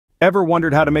Ever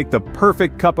wondered how to make the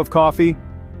perfect cup of coffee?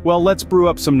 Well, let's brew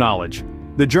up some knowledge.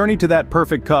 The journey to that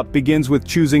perfect cup begins with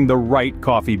choosing the right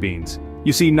coffee beans.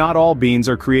 You see, not all beans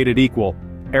are created equal.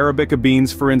 Arabica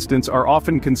beans, for instance, are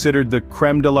often considered the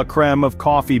crème de la crème of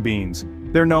coffee beans.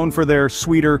 They're known for their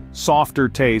sweeter, softer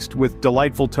taste with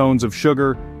delightful tones of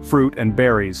sugar, fruit, and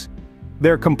berries.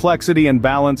 Their complexity and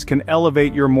balance can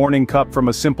elevate your morning cup from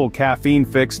a simple caffeine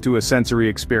fix to a sensory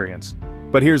experience.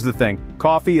 But here's the thing,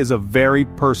 coffee is a very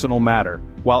personal matter.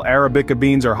 While Arabica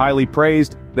beans are highly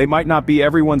praised, they might not be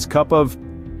everyone's cup of,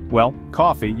 well,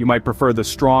 coffee. You might prefer the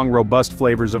strong, robust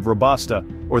flavors of Robusta,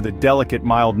 or the delicate,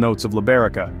 mild notes of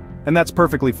Liberica. And that's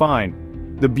perfectly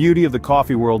fine. The beauty of the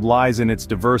coffee world lies in its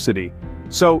diversity.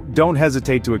 So, don't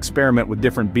hesitate to experiment with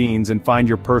different beans and find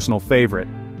your personal favorite.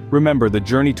 Remember, the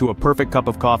journey to a perfect cup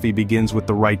of coffee begins with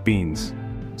the right beans.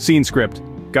 Scene script.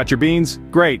 Got your beans?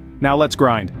 Great, now let's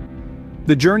grind.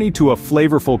 The journey to a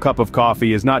flavorful cup of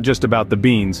coffee is not just about the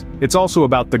beans, it's also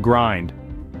about the grind.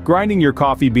 Grinding your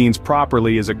coffee beans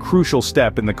properly is a crucial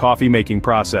step in the coffee-making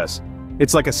process.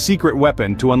 It's like a secret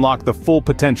weapon to unlock the full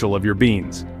potential of your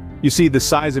beans. You see, the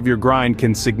size of your grind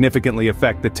can significantly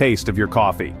affect the taste of your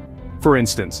coffee. For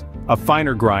instance, a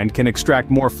finer grind can extract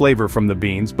more flavor from the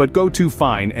beans, but go too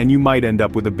fine and you might end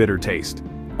up with a bitter taste.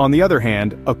 On the other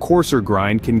hand, a coarser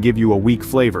grind can give you a weak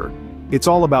flavor. It's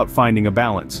all about finding a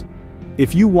balance.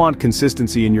 If you want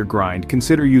consistency in your grind,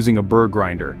 consider using a burr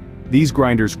grinder. These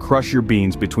grinders crush your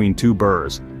beans between two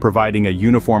burrs, providing a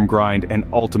uniform grind and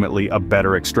ultimately a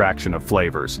better extraction of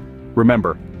flavors.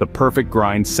 Remember, the perfect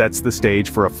grind sets the stage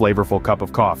for a flavorful cup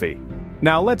of coffee.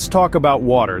 Now let's talk about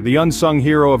water, the unsung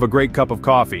hero of a great cup of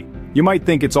coffee. You might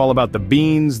think it's all about the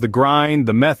beans, the grind,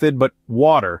 the method, but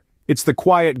water, it's the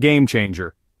quiet game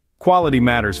changer. Quality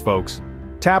matters, folks.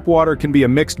 Tap water can be a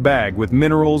mixed bag with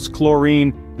minerals,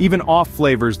 chlorine, even off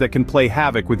flavors that can play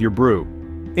havoc with your brew.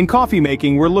 In coffee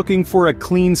making, we're looking for a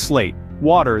clean slate,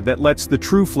 water that lets the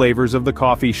true flavors of the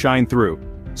coffee shine through.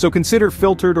 So consider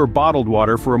filtered or bottled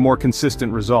water for a more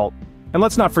consistent result. And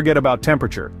let's not forget about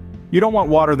temperature. You don't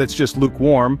want water that's just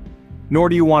lukewarm, nor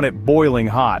do you want it boiling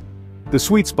hot. The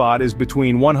sweet spot is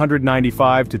between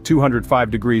 195 to 205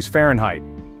 degrees Fahrenheit.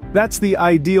 That's the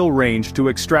ideal range to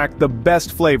extract the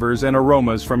best flavors and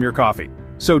aromas from your coffee.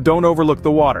 So don't overlook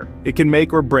the water, it can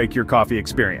make or break your coffee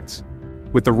experience.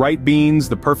 With the right beans,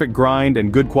 the perfect grind,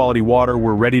 and good quality water,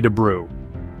 we're ready to brew.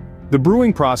 The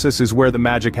brewing process is where the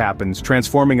magic happens,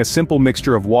 transforming a simple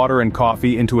mixture of water and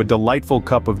coffee into a delightful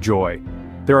cup of joy.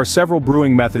 There are several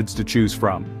brewing methods to choose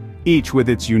from, each with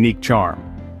its unique charm.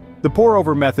 The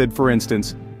pour-over method, for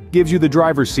instance, gives you the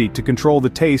driver's seat to control the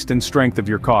taste and strength of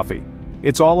your coffee.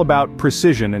 It's all about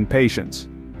precision and patience.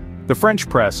 The French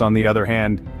press, on the other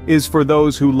hand, is for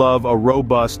those who love a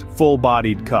robust,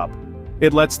 full-bodied cup.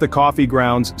 It lets the coffee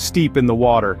grounds steep in the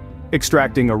water,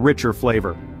 extracting a richer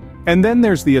flavor. And then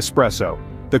there's the espresso,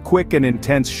 the quick and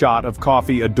intense shot of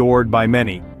coffee adored by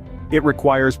many. It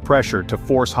requires pressure to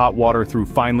force hot water through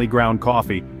finely ground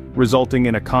coffee, resulting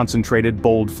in a concentrated,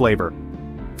 bold flavor.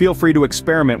 Feel free to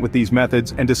experiment with these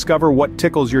methods and discover what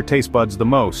tickles your taste buds the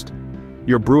most.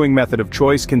 Your brewing method of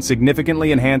choice can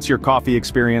significantly enhance your coffee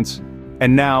experience.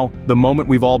 And now, the moment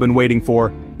we've all been waiting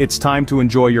for, it's time to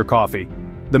enjoy your coffee.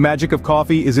 The magic of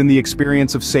coffee is in the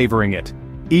experience of savoring it.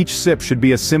 Each sip should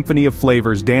be a symphony of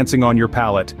flavors dancing on your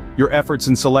palate. Your efforts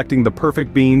in selecting the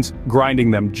perfect beans,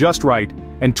 grinding them just right,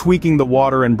 and tweaking the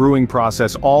water and brewing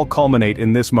process all culminate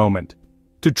in this moment.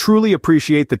 To truly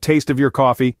appreciate the taste of your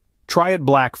coffee, try it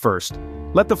black first.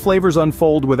 Let the flavors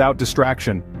unfold without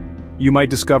distraction. You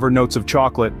might discover notes of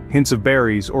chocolate, hints of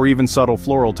berries, or even subtle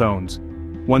floral tones.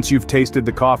 Once you've tasted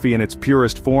the coffee in its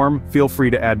purest form, feel free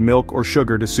to add milk or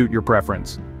sugar to suit your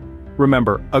preference.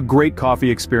 Remember, a great coffee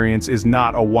experience is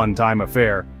not a one-time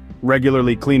affair.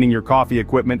 Regularly cleaning your coffee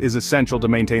equipment is essential to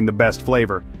maintain the best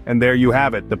flavor. And there you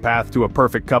have it, the path to a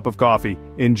perfect cup of coffee.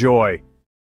 Enjoy!